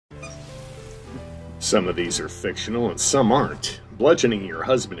Some of these are fictional and some aren't. Bludgeoning your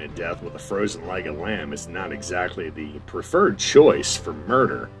husband to death with a frozen leg of lamb is not exactly the preferred choice for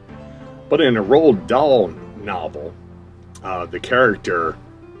murder. But in a Roald Dahl novel, the character,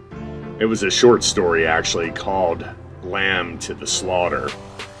 it was a short story actually called Lamb to the Slaughter.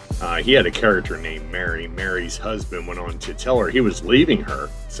 He had a character named Mary. Mary's husband went on to tell her he was leaving her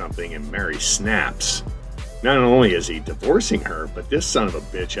something, and Mary snaps. Not only is he divorcing her, but this son of a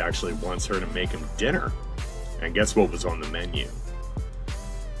bitch actually wants her to make him dinner. And guess what was on the menu?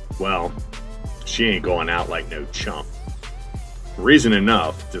 Well, she ain't going out like no chump. Reason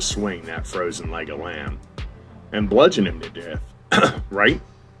enough to swing that frozen leg of lamb and bludgeon him to death, right?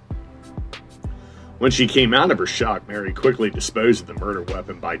 When she came out of her shock, Mary quickly disposed of the murder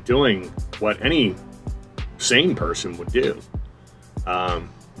weapon by doing what any sane person would do.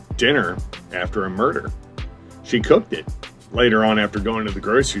 Dinner after a murder. She cooked it. Later on, after going to the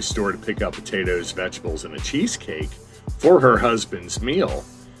grocery store to pick up potatoes, vegetables, and a cheesecake for her husband's meal,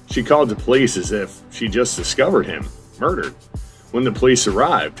 she called the police as if she just discovered him murdered. When the police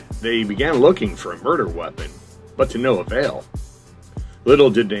arrived, they began looking for a murder weapon, but to no avail. Little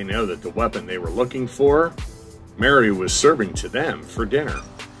did they know that the weapon they were looking for, Mary was serving to them for dinner.